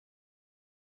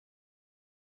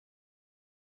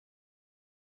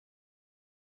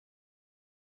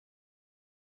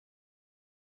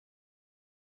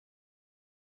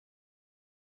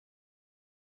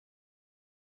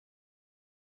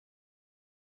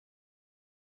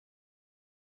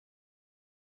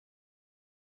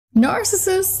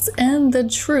Narcissists and the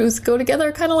truth go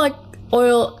together kind of like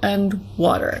oil and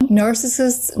water.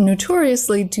 Narcissists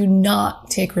notoriously do not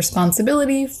take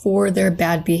responsibility for their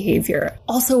bad behavior.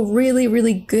 Also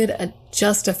really good at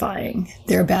justifying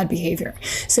their bad behavior.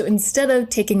 So instead of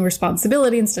taking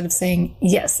responsibility, instead of saying,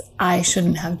 yes, I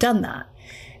shouldn't have done that,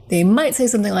 they might say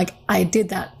something like, I did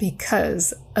that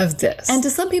because of this. And to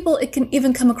some people, it can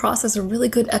even come across as a really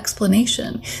good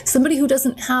explanation. Somebody who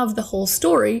doesn't have the whole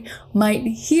story might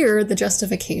hear the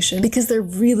justification because they're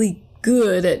really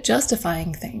good at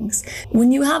justifying things.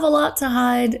 When you have a lot to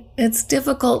hide, it's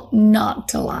difficult not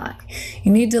to lie.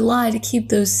 You need to lie to keep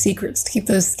those secrets, to keep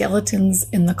those skeletons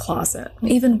in the closet.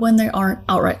 Even when they aren't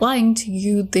outright lying to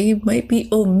you, they might be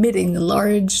omitting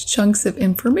large chunks of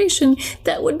information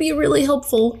that would be really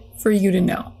helpful for you to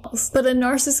know. But a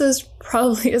narcissist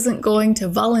probably isn't going to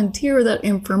volunteer that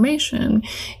information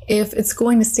if it's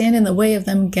going to stand in the way of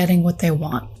them getting what they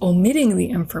want. Omitting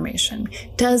the information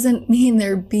doesn't mean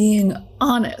they're being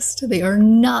honest. They are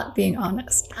not being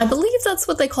honest. I believe that's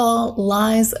what they call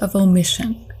lies of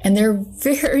omission, and they're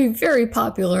very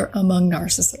popular among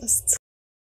narcissists.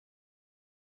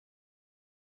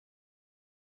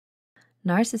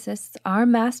 Narcissists are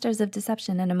masters of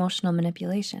deception and emotional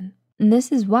manipulation. And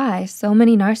this is why so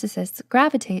many narcissists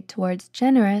gravitate towards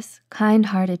generous,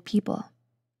 kind-hearted people.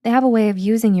 They have a way of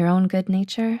using your own good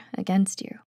nature against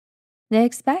you. They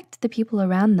expect the people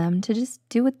around them to just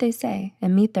do what they say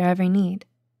and meet their every need,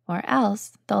 or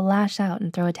else they'll lash out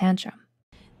and throw a tantrum.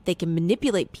 They can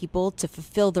manipulate people to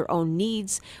fulfill their own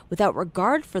needs without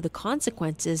regard for the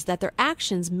consequences that their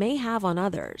actions may have on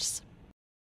others.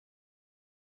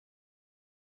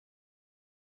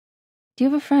 Do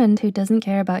you have a friend who doesn't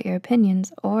care about your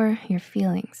opinions or your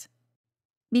feelings?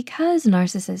 Because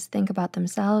narcissists think about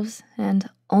themselves and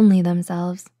only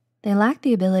themselves, they lack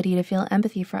the ability to feel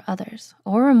empathy for others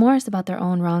or remorse about their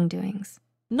own wrongdoings.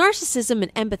 Narcissism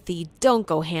and empathy don't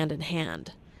go hand in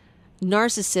hand.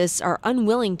 Narcissists are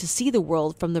unwilling to see the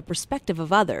world from the perspective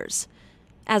of others.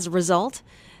 As a result,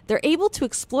 they're able to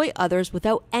exploit others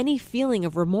without any feeling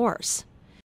of remorse.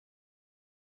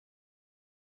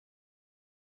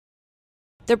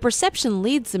 Their perception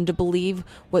leads them to believe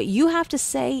what you have to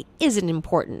say isn't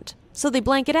important, so they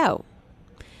blank it out.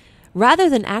 Rather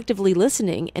than actively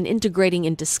listening and integrating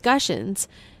in discussions,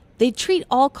 they treat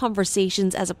all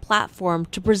conversations as a platform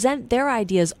to present their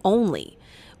ideas only,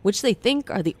 which they think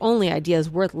are the only ideas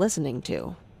worth listening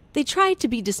to. They try to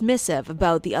be dismissive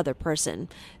about the other person,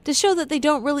 to show that they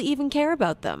don't really even care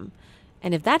about them.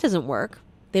 And if that doesn't work,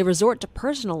 they resort to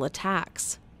personal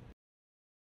attacks.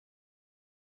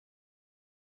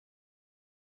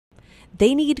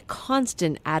 They need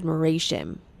constant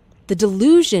admiration. The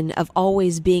delusion of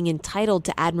always being entitled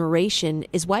to admiration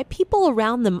is why people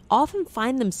around them often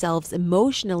find themselves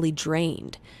emotionally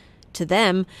drained. To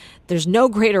them, there's no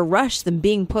greater rush than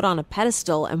being put on a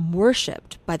pedestal and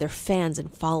worshipped by their fans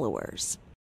and followers.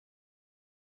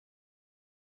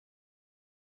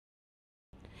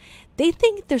 They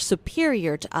think they're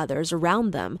superior to others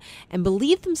around them and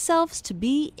believe themselves to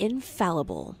be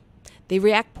infallible. They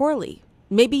react poorly,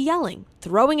 maybe yelling,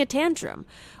 throwing a tantrum,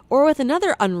 or with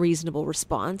another unreasonable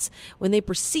response when they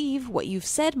perceive what you've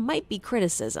said might be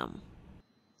criticism.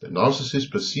 The narcissist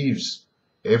perceives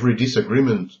every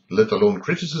disagreement, let alone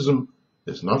criticism,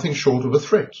 as nothing short of a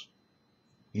threat.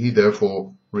 He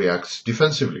therefore reacts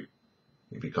defensively.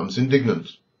 He becomes indignant,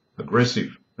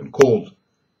 aggressive, and cold.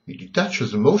 He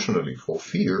detaches emotionally for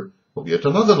fear of yet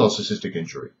another narcissistic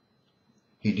injury.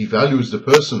 He devalues the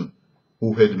person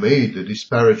who had made the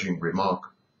disparaging remark,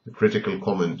 the critical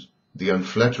comment, the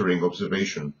unflattering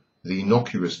observation, the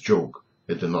innocuous joke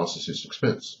at the narcissist's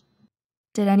expense.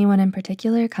 Did anyone in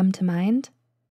particular come to mind?